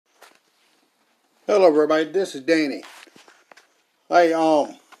Hello, everybody. This is Danny. Hey,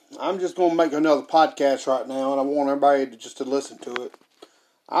 I'm just gonna make another podcast right now, and I want everybody to listen to it.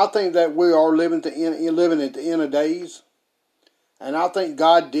 I think that we are living at the end of days, and I think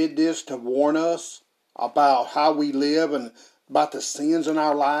God did this to warn us about how we live and about the sins in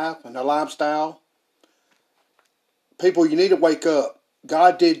our life and our lifestyle. People, you need to wake up.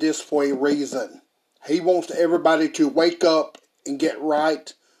 God did this for a reason. He wants everybody to wake up and get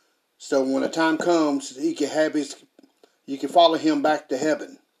right. So when the time comes, you can follow him back to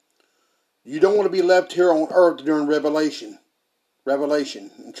heaven. You don't want to be left here on earth during Revelation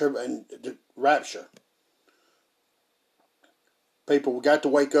and the rapture. People, we got to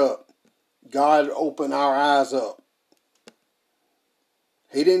wake up. God opened our eyes up.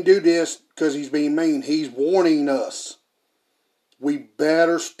 He didn't do this because he's being mean. He's warning us. We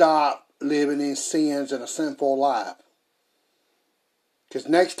better stop living in sins and a sinful life. Because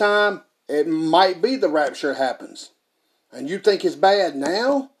next time, it might be the rapture happens. And you think it's bad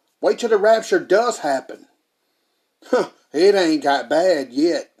now? Wait till the rapture does happen. It ain't got bad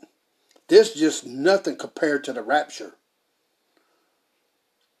yet. This is just nothing compared to the rapture.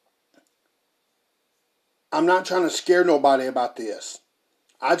 I'm not trying to scare nobody about this.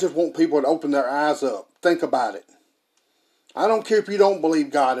 I just want people to open their eyes up. Think about it. I don't care if you don't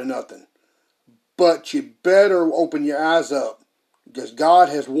believe God or nothing. But you better open your eyes up. Because God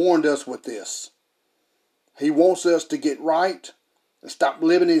has warned us with this. He wants us to get right and stop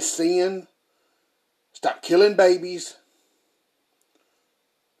living in sin. Stop killing babies.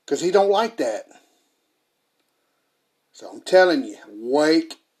 Because he don't like that. So I'm telling you,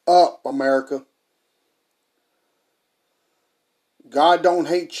 wake up, America. God don't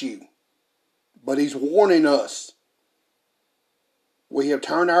hate you. But he's warning us. We have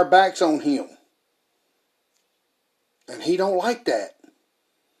turned our backs on him. And he don't like that.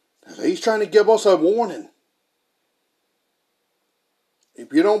 He's trying to give us a warning.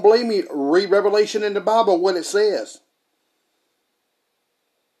 If you don't believe me, read Revelation in the Bible, what it says.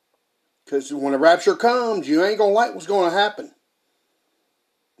 Because when the rapture comes, you ain't going to like what's going to happen.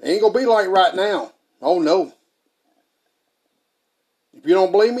 It ain't going to be like right now. Oh, no. If you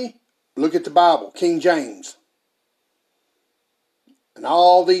don't believe me, look at the Bible, King James. And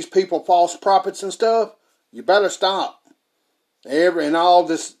all these people, false prophets and stuff, you better stop. And all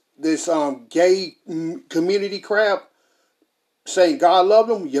this gay community crap saying God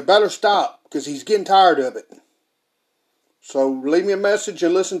loved them, you better stop because he's getting tired of it. So leave me a message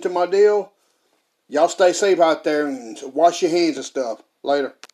and listen to my deal. Y'all stay safe out there and wash your hands and stuff. Later.